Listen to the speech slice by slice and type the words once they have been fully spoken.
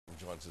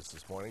joins us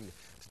this morning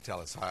to tell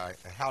us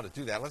how to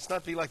do that. Let's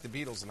not be like the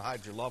Beatles and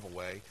hide your love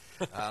away.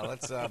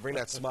 Let's bring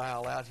that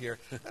smile out here.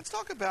 Let's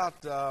talk about,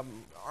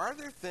 are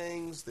there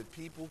things that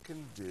people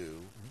can do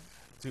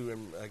to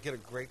get a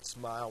great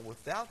smile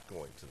without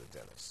going to the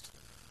dentist?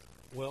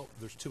 Well,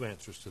 there's two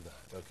answers to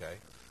that. Okay.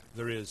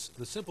 There is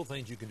the simple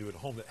things you can do at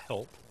home that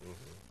help,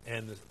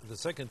 and the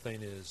second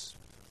thing is,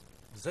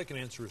 the second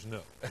answer is no.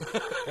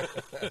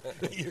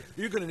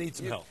 you're going to need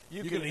some help.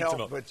 You can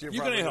help, but you're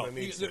probably going to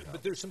need some help.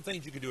 But there's some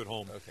things you can do at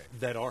home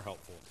that are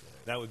helpful.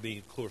 That would be,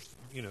 of course,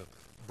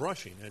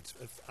 brushing.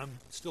 I'm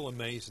still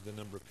amazed at the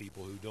number of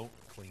people who don't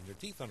clean their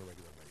teeth on a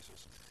regular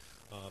basis.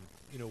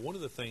 One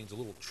of the things, a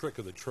little trick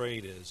of the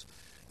trade is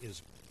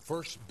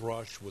first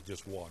brush with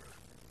just water.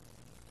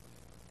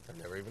 I've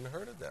never even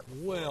heard of that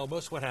before. Well,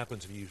 most of what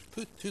happens if you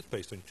use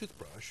toothpaste on your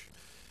toothbrush,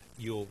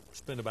 you'll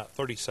spend about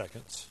 30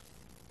 seconds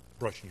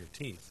brushing your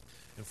teeth.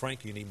 And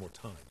frankly, you need more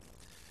time.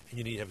 And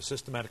you need to have a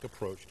systematic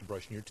approach to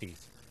brushing your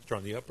teeth. Start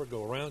on the upper,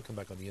 go around, come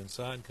back on the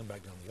inside, come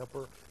back down the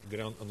upper, go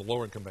down on the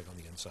lower and come back on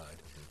the inside.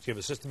 So you have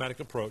a systematic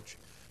approach,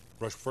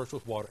 brush first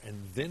with water and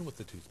then with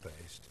the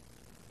toothpaste.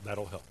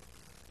 That'll help.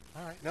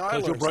 All right. Now, I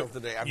learned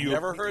something today. I've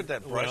never heard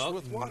that brush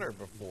with water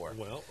before.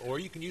 Well, or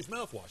you can use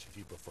mouthwash if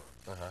you prefer.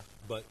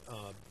 But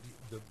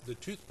the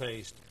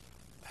toothpaste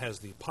has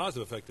the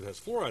positive effect. It has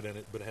fluoride in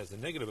it, but it has the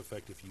negative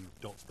effect if you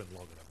don't spend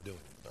long enough doing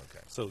it.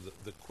 Okay. So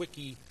the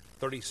quickie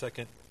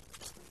 30-second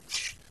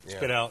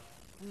spit out,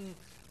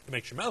 it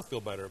makes your mouth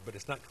feel better, but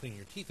it's not cleaning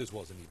your teeth as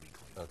well as it need to be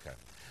cleaned. Okay.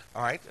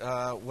 All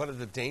right. What are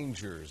the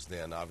dangers,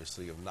 then,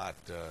 obviously, of not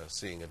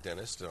seeing a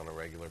dentist on a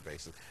regular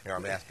basis? Here,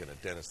 I'm asking a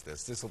dentist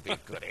this. This will be a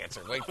good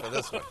answer. Wait for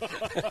this one.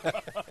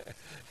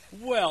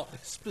 Well,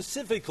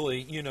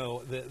 specifically,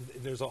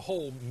 there's a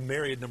whole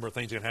myriad number of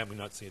things that can happen when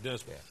you not see a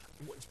dentist. Yeah.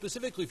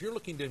 Specifically, if you're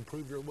looking to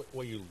improve your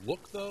way you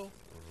look, though,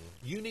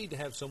 you need to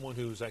have someone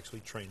who's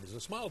actually trained as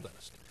a smile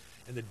dentist.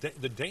 And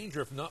the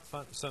danger of not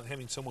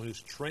having someone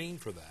who's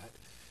trained for that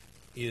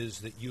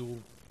is that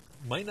you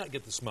might not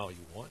get the smile you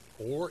want,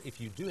 or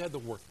if you do have the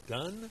work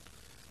done,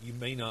 you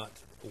may not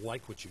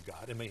like what you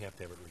got and may have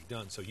to have it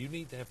redone. So you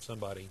need to have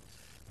somebody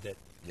that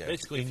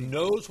basically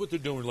knows what they're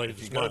doing related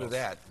to smiles. If you go to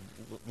that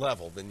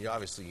level, then you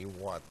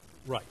want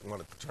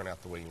it to turn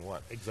out the way you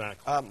want.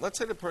 Exactly. Let's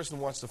say the person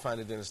wants to find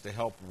a dentist to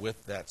help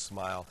with that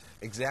smile.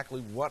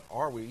 Exactly what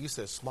are we? You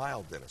said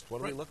smile dentist.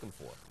 What are we looking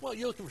for? Well,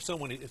 you're looking for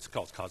someone, it's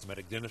called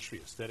cosmetic dentistry,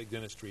 aesthetic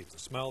dentistry, it's a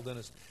smile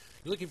dentist.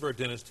 You're looking for a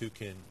dentist who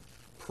can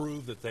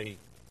prove that they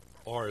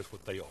are as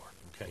what they are,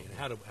 okay? And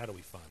how do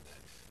we find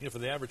that? For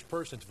the average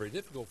person, it's very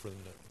difficult for them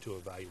to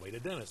evaluate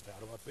a dentist.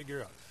 How do I figure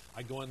out?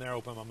 I go in there,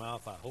 open my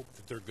mouth, I hope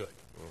that they're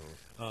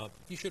good.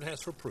 You should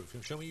ask for proof.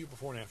 Show me your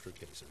before and after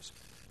cases.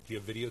 Do you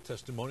have video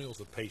testimonials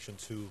of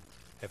patients who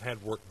have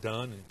had work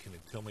done and can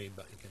tell me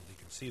about, you can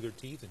see their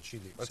teeth and see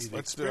the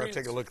experience? Let's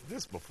take a look at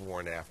this before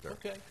and after.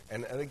 Okay.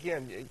 And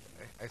again,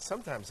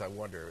 sometimes I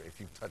wonder if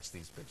you've touched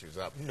these pictures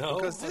up. No,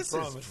 because this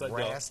is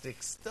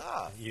drastic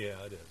stuff.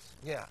 Yeah, it is.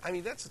 Yeah, I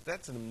mean,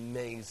 that's an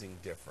amazing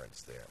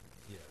difference there.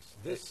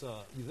 Yes.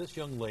 This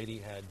young lady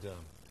had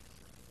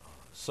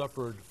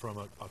suffered from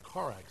a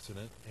car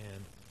accident,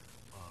 and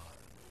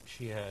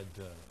she had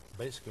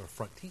basically her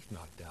front teeth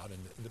knocked out. And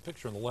in the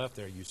picture on the left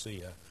there, you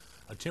see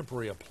a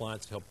temporary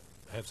appliance to help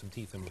have some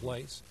teeth in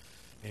place.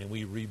 And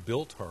we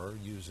rebuilt her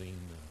using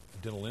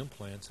dental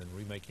implants and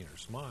remaking her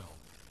smile.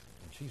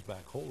 And she's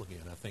back whole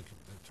again. I think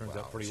it turns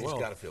out pretty well.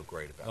 She's got to feel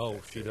great about that.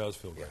 Oh, she does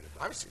feel great about it.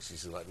 Obviously,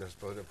 she's letting us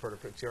put her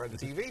picture on the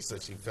TV, so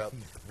she felt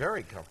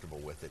very comfortable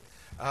with it.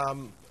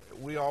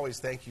 We always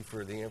thank you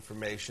for the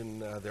information.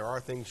 There are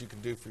things you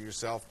can do for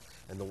yourself.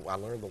 And I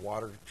learned the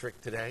water trick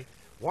today.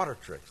 Water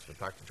tricks with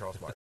Dr. Charles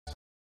Martin.